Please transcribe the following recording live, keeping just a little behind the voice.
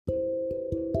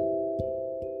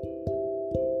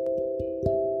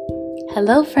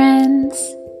Hello, friends.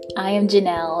 I am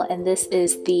Janelle, and this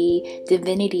is the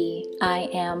Divinity I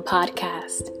Am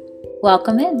podcast.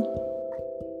 Welcome in.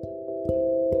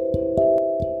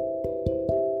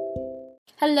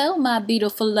 Hello, my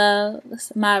beautiful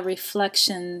loves, my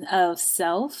reflection of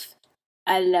self.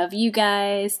 I love you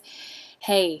guys.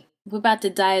 Hey, we're about to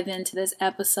dive into this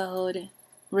episode.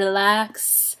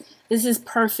 Relax. This is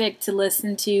perfect to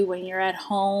listen to when you're at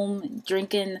home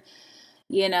drinking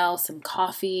some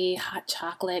coffee, hot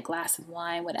chocolate, glass of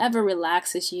wine, whatever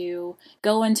relaxes you.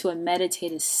 Go into a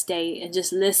meditative state and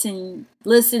just listen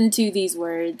to these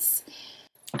words.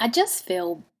 I just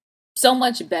feel so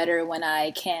much better when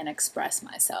I can express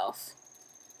myself.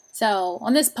 So,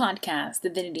 on this podcast,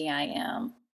 Divinity I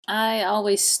Am, I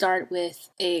always start with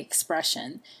a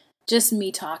expression. Just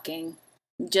me talking,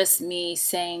 just me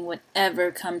saying whatever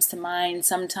comes to mind.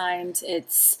 Sometimes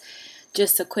it's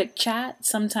just a quick chat.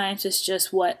 Sometimes it's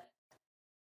just what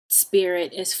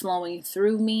spirit is flowing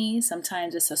through me.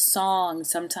 Sometimes it's a song.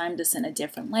 Sometimes it's in a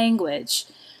different language.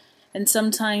 And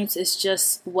sometimes it's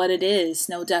just what it is,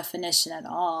 no definition at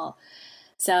all.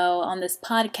 So on this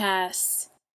podcast,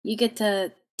 you get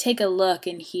to take a look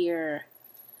and hear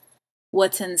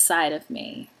what's inside of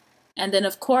me. And then,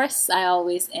 of course, I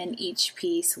always end each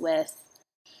piece with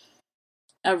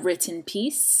a written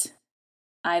piece,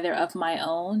 either of my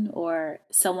own or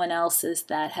someone else's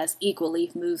that has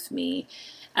equally moved me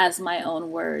as my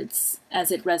own words,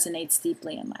 as it resonates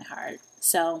deeply in my heart.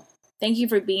 So thank you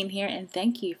for being here and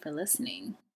thank you for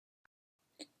listening.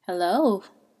 Hello,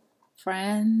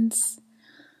 friends,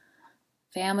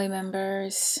 family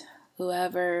members,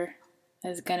 whoever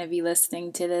is going to be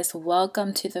listening to this.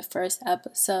 Welcome to the first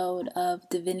episode of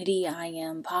Divinity I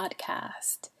Am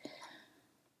podcast.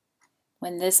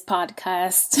 When this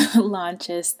podcast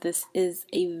launches, this is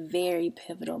a very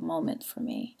pivotal moment for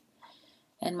me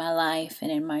in my life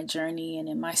and in my journey and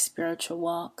in my spiritual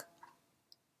walk.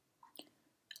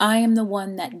 I am the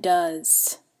one that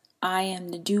does. I am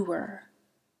the doer.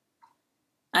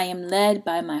 I am led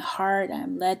by my heart. I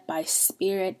am led by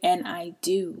spirit, and I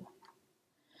do.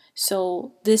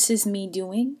 So this is me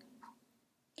doing.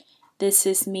 This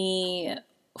is me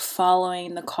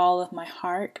following the call of my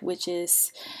heart, which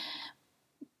is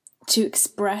to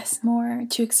express more,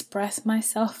 to express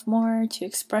myself more, to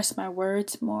express my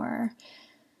words more.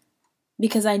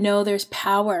 Because I know there's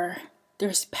power.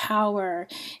 There's power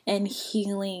and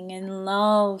healing and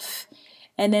love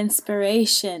and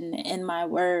inspiration in my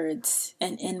words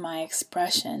and in my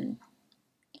expression.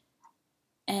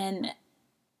 And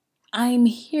I'm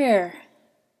here.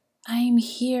 I'm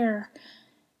here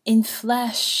in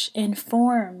flesh, in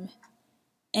form.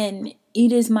 And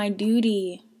it is my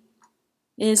duty.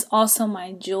 It is also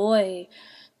my joy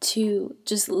to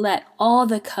just let all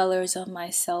the colors of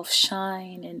myself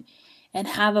shine and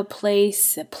have a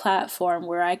place, a platform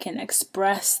where I can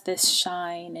express this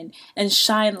shine and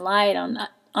shine light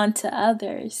onto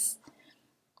others.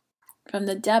 From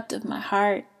the depth of my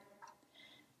heart,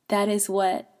 that is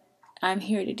what I'm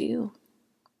here to do.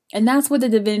 And that's what the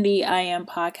Divinity I Am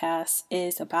podcast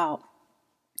is about.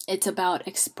 It's about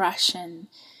expression.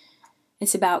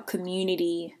 It's about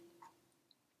community,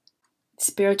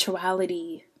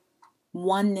 spirituality,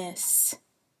 oneness.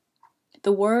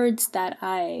 The words that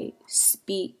I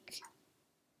speak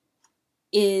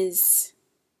is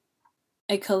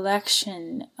a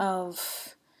collection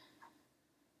of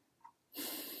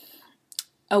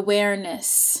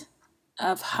awareness,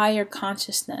 of higher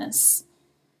consciousness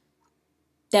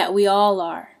that we all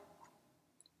are,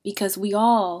 because we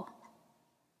all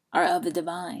are of the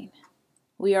divine.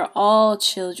 We are all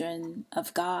children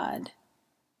of God.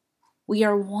 We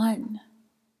are one.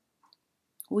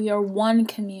 We are one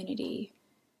community,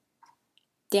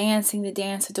 dancing the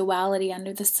dance of duality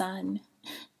under the sun.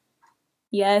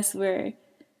 Yes, we're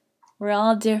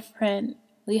all different.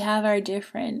 We have our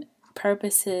different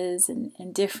purposes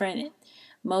and different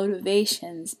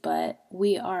motivations, but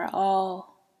we are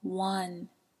all one.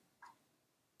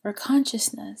 We're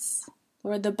consciousness.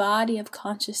 We're the body of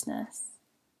consciousness.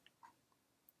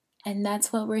 And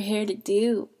that's what we're here to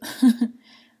do.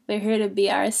 We're here to be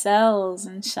ourselves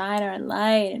and shine our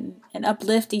light and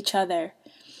uplift each other,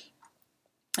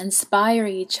 inspire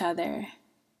each other,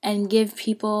 and give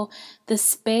people the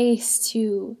space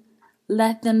to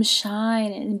let them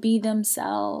shine and be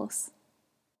themselves.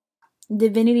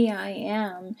 Divinity I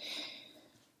Am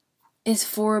is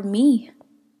for me.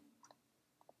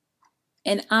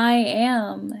 And I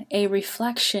am a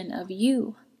reflection of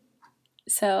you.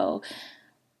 So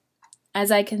as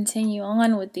I continue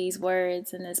on with these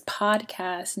words in this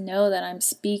podcast, know that I'm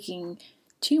speaking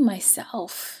to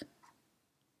myself.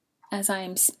 as I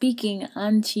am speaking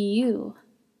unto you.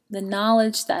 The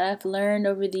knowledge that I've learned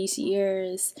over these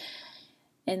years,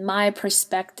 in my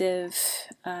perspective,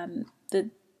 the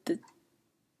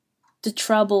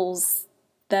troubles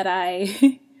that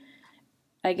I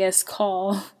I guess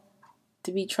call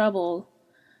to be trouble.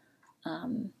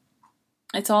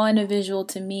 It's all individual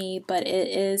to me, but it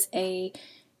is a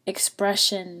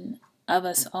expression of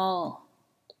us all,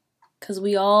 because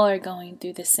we all are going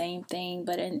through the same thing,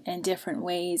 but in different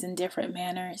ways, in different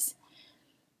manners.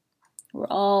 We're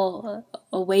all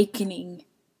awakening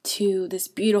to this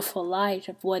beautiful light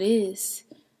of what is,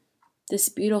 this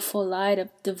beautiful light of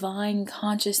divine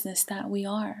consciousness that we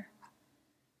are,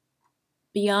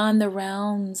 beyond the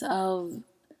realms of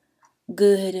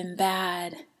good and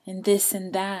bad and this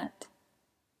and that.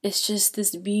 It's just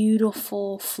this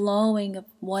beautiful flowing of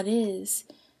what is,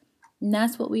 and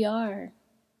that's what we are.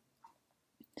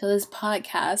 So this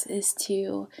podcast is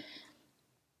to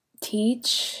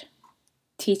teach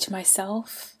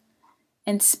myself,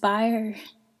 inspire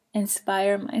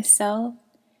myself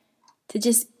to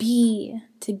just be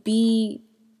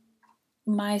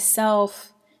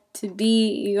myself, to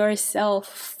be yourself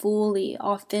fully,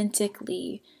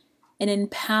 authentically, and in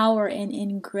power and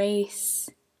in grace.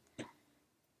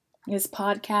 This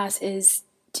podcast is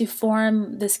to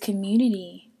form this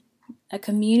community, a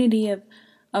community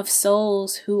of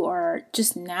souls who are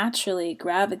just naturally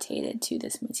gravitated to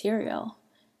this material.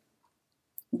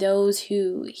 Those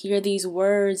who hear these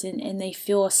words and they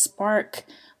feel a spark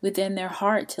within their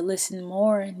heart to listen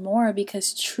more and more,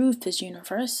 because truth is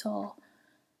universal.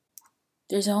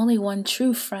 There's only one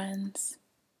truth, friends.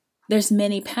 There's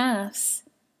many paths,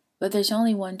 but there's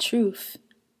only one truth.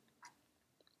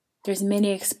 There's many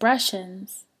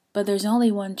expressions, but there's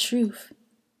only one truth.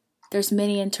 There's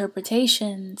many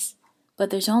interpretations, but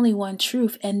there's only one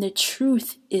truth, and the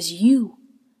truth is you.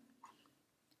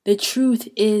 The truth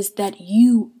is that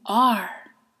you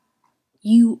are.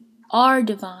 You are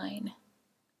divine.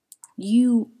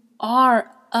 You are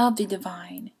of the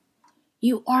divine.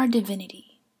 You are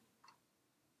divinity.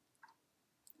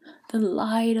 The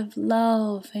light of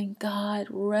love and God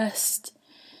rests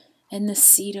in the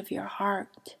seat of your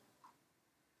heart.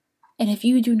 And if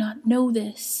you do not know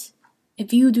this,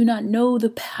 if you do not know the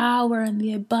power and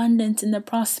the abundance and the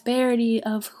prosperity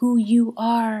of who you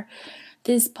are,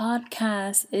 this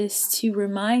podcast is to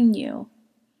remind you,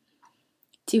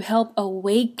 to help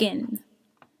awaken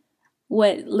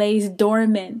what lays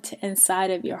dormant inside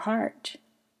of your heart.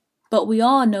 But we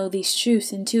all know these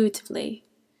truths intuitively.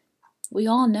 We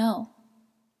all know.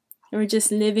 We're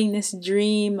just living this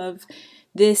dream of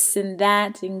this and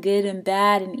that and good and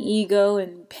bad and ego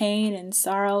and pain and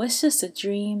sorrow. It's just a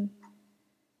dream.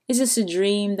 It's just a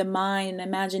dream the mind and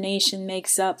imagination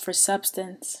makes up for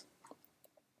substance.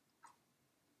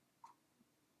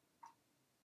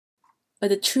 But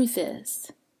the truth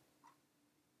is,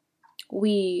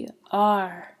 we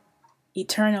are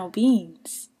eternal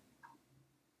beings.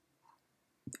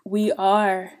 We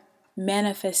are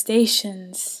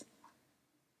manifestations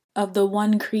of the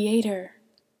one creator,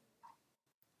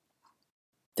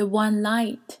 the one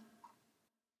light.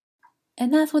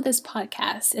 And that's what this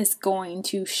podcast is going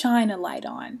to shine a light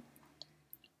on.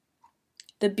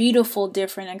 The beautiful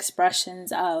different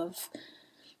expressions of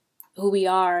who we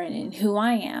are and who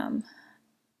I am.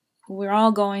 We're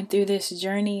all going through this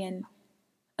journey, and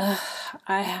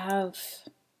I have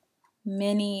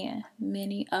many,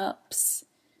 many ups,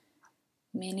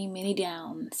 many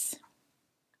downs.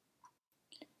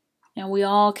 And we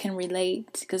all can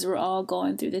relate because we're all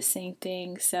going through the same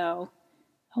thing. So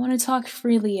I want to talk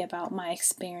freely about my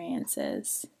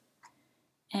experiences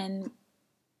and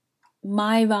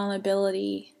my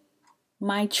vulnerability,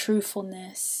 my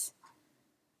truthfulness,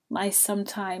 my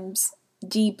sometimes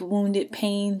deep wounded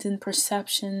pains and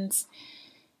perceptions.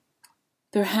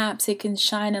 Perhaps it can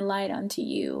shine a light onto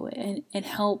you and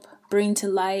help bring to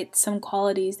light some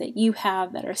qualities that you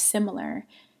have that are similar.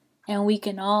 And we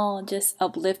can all just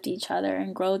uplift each other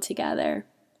and grow together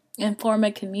and form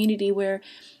a community where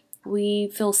we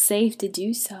feel safe to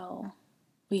do so.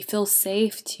 We feel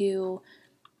safe to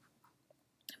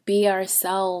be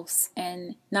ourselves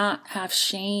and not have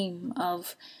shame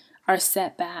of our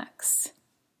setbacks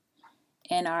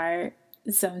and our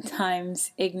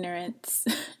sometimes ignorance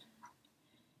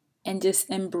and just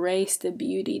embrace the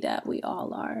beauty that we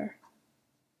all are.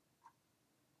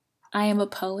 I am a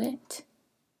poet.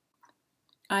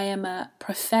 I am a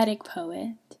prophetic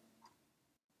poet.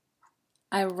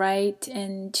 I write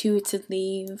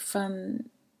intuitively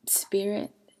from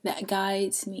spirit that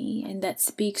guides me and that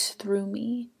speaks through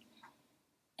me.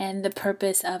 And the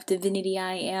purpose of Divinity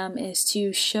I Am is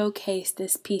to showcase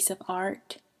this piece of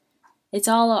art It's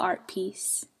all an art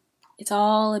piece. It's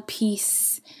all a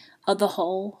piece of the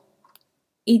whole.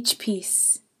 Each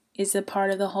piece is a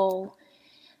part of the whole.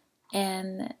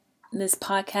 And this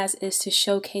podcast is to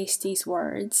showcase these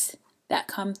words that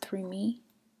come through me.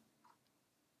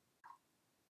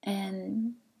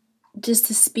 And just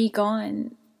to speak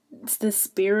on the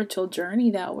spiritual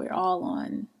journey that we're all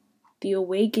on. The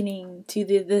awakening to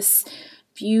this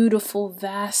beautiful,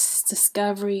 vast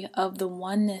discovery of the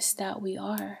oneness that we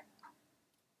are.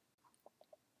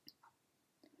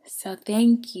 So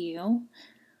thank you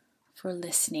for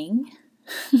listening.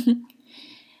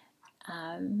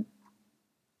 I'm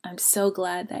so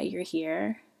glad that you're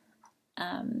here.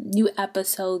 New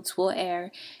episodes will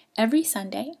air every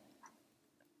Sunday.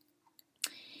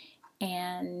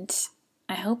 And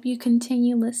I hope you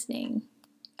continue listening.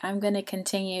 I'm going to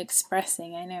continue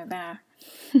expressing, I know that.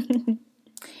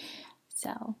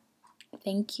 So,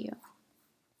 thank you.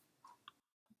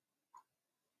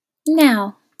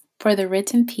 Now, for the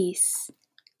written piece,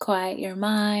 quiet your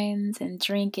minds and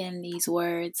drink in these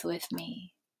words with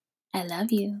me. I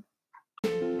love you.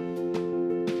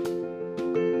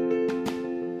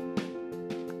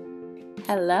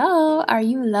 Hello, are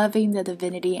you loving the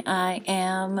Divinity I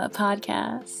Am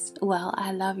podcast? Well,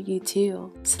 I love you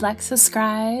too. Select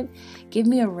subscribe, give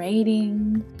me a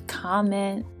rating,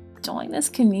 comment, join this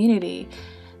community.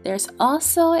 There's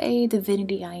also a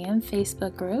Divinity I Am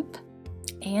Facebook group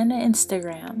and an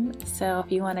Instagram. So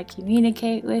if you want to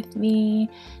communicate with me,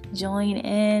 join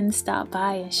in, stop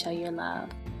by and show your love.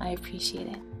 I appreciate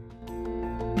it.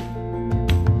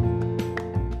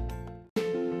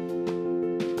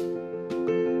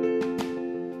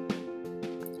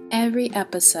 Every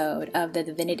episode of the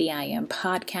Divinity I Am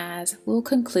podcast will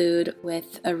conclude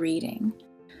with a reading.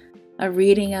 A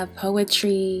reading of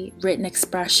poetry, written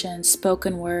expression,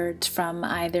 spoken words from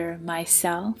either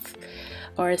myself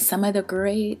or some of the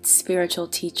great spiritual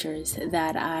teachers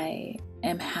that I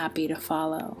am happy to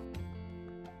follow.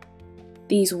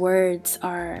 These words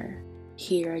are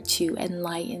here to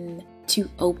enlighten, to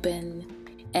open,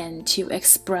 and to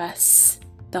express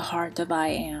the heart of I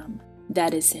Am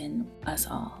that is in us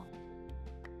all.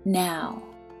 Now,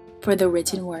 for the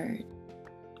written word.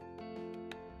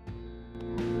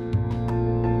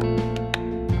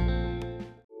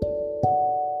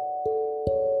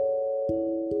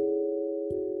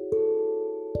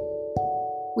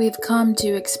 We've come to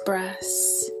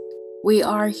express. We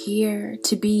are here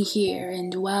to be here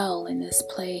and dwell in this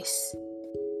place.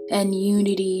 In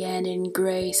unity and in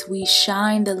grace, we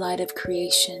shine the light of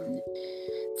creation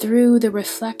through the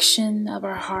reflection of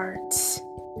our hearts.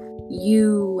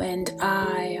 You and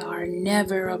I are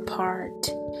never apart.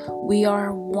 We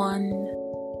are one,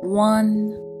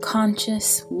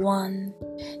 conscious one,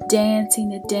 dancing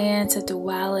the dance of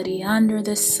duality under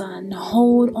the sun.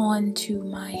 Hold on to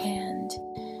my hand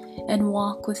and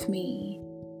walk with me.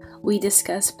 We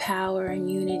discuss power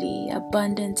and unity,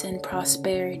 abundance and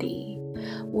prosperity,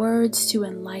 words to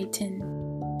enlighten,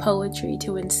 poetry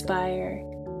to inspire.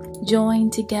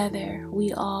 Joined together,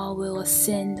 we all will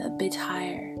ascend a bit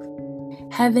higher.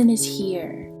 Heaven is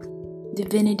here,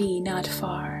 divinity not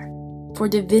far. For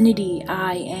divinity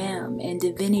I am, and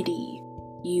divinity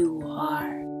you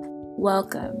are.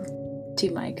 Welcome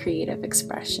to my creative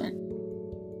expression.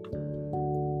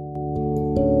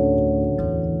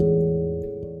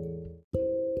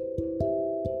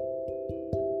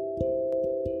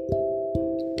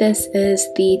 This is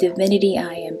the Divinity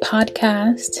I Am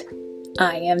podcast.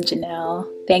 I am Janelle.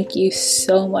 Thank you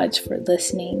so much for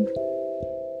listening.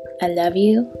 I love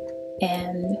you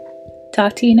and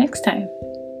talk to you next time.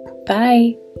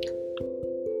 Bye.